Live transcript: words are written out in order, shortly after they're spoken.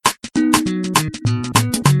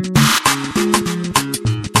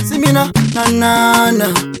Na na na.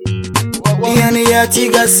 Iani ya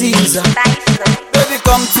Tiga Caesar. Baby,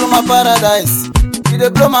 come to my paradise. You dey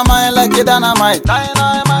blow my mind like a dynamite.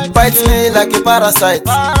 Bite me like a parasite.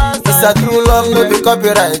 It's a true love, no be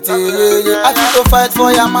copyright. I feel to fight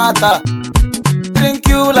for your matter. Drink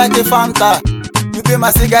you like a Fanta. You be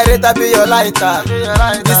my cigarette, I be your lighter.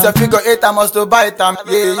 This a figure 8, I must to bite them.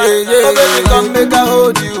 Yeah. Oh baby, come make I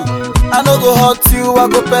hold you. I no go hurt you, I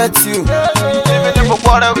go pet you. Even if we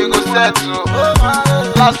quarrel, we go settle.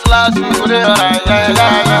 Last, we go there,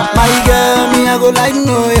 yeah. My girl, me I go like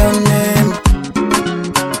know your name.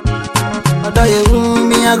 Other you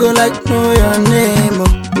me I go like know your name.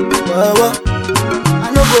 Oh.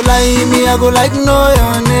 I no go lie, me I go like know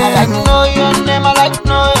your name. I like know your name, I like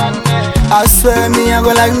know your name. I swear me I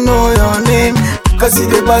go like know your name. Cause you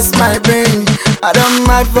dey bust my brain. I don't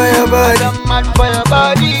mad for your body. I don't mad for your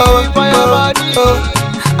body. For your body.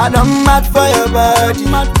 I don't mad for your body.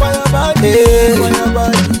 Mad for your body. For your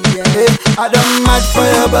body. I don't mad for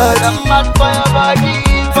your body. I don't mad for your body.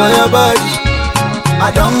 For your body. I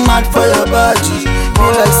don't mad for your body. Me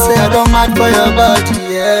like say I don't mad for your body.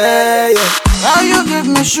 Yeah. Now you give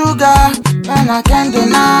me sugar and I can't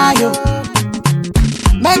deny you.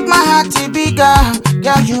 Make my heart bigger,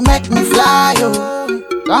 girl, you make me fly, oh.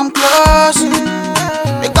 Come close,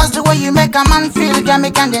 because the way you make a man feel, girl,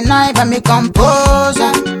 me can't deny, but me compose,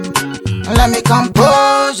 let me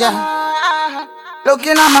compose,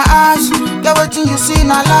 Looking at my eyes, girl, what you see,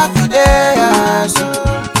 now love you there, yes.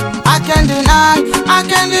 I can't deny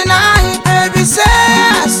it, baby, say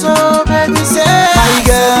so, baby, say my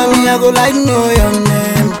girl, me I go like know your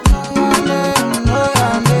name.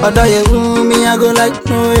 Other you me I go like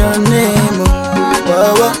know your name.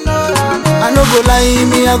 Oh. I no go lie,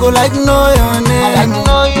 me I go like know your name. I like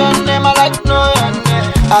know your name, I like know your name.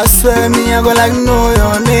 I swear me I go like know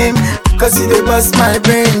your name. Cause you dey bust my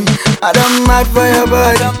brain. I don't mad for your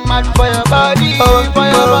body. I don't mad for your body. For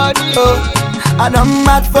your body. I don't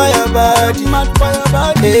mad for your body. Mad for your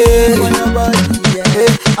body. For your body.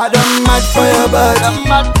 I don't mad for your body. I don't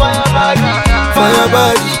mad for your body. For your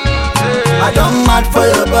body. I don't mad for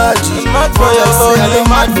your body. Mad for your body. I don't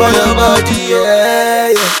mad for your body.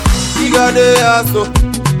 Yeah. You got the ass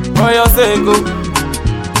for your sake,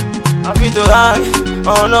 I feel to high,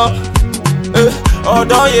 oh no. Oh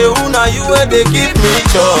don't you now you where they keep me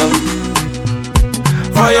joy.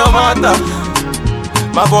 For your matter,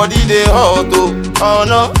 my body they hot, oh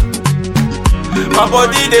no. My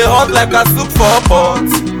body they hot like a soup for pot.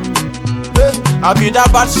 I be that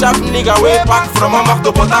bad sharp nigga way back from a Mac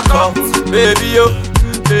to Port Harcourt. Baby yo,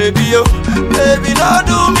 baby yo, baby don't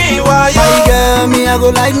do me why yo. My girl, me I go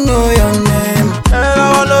like know your name. I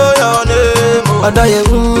wanna know your name. Other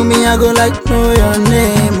you me I go like know your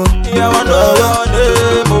name. I wanna know your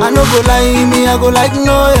name. I no go lie, me I go like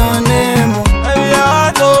know your name. I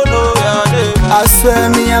don't know your name. I swear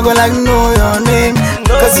me I go like know your name.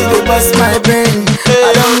 Cause you dey bust my brain.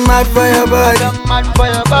 I don't mad for your body. I don't mad for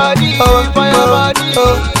your body. For your body.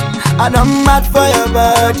 I don't mad for your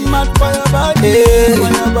body. Mad for your body. For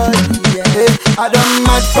your body. I don't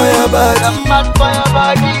mad for your body. I don't mad for your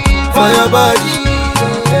body. For your body.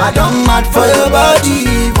 I don't mad for your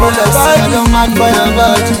body. For your body. I don't mad for your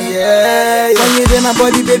body. Yeah. When you in my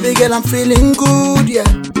body, baby girl, I'm feeling good. Yeah.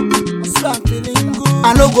 I'm feeling good.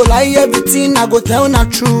 I no go lie, everything I go tell the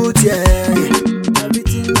truth. Yeah.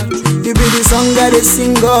 Everything the truth. You be the song that they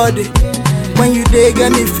sing all day. When you dey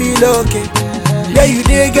get me feel okay. Yeah, you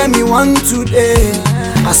dey get me one today.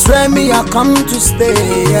 I swear me I come to stay.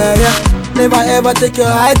 Yeah. Never ever take your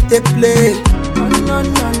heart to play. No.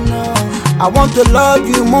 I want to love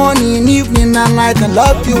you morning, evening, and night, and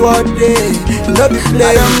love you all day. Love you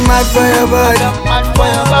play. I don't mad for your body. I don't mad for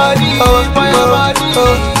your body. For your body.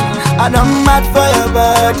 I don't mad for your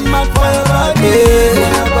body. Mad for your body.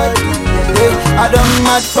 I don't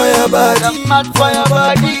mad for your body. I don't mad for your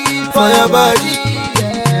body. For your body.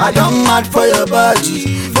 I don't mad for your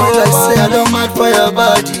body. For like say I don't mad for your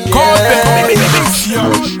body. I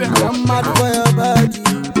don't mad for your body.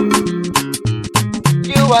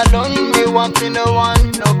 You alone, me want me no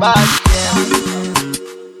one, nobody. Yeah.